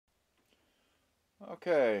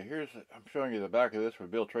Okay, I'm showing you the back of this for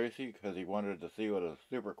Bill Tracy because he wanted to see what a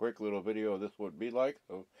super quick little video of this would be like.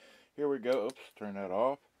 So here we go. Oops, turn that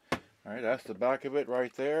off. Alright, that's the back of it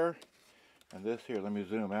right there. And this here, let me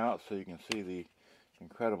zoom out so you can see the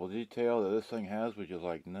incredible detail that this thing has, which is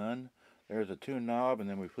like none. There's a tune knob, and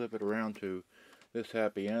then we flip it around to this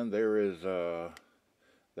happy end. There is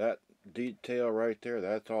that detail right there.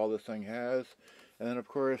 That's all this thing has. And then of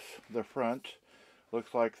course the front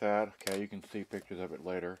looks like that. Okay, you can see pictures of it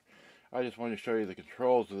later. I just wanted to show you the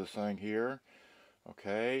controls of this thing here.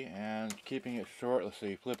 Okay, and keeping it short, let's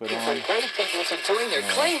see, flip it on. People to join their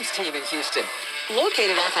claims team in Houston.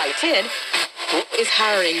 Located off I-10, is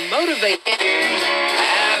hiring motivated.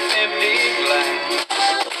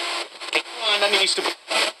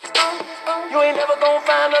 You ain't never gonna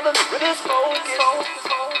find another this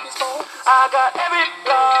I got every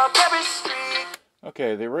block, every street.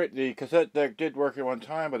 Okay, the cassette deck did work at one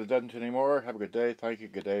time, but it doesn't anymore. Have a good day. Thank you.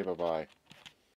 Good day. Bye-bye.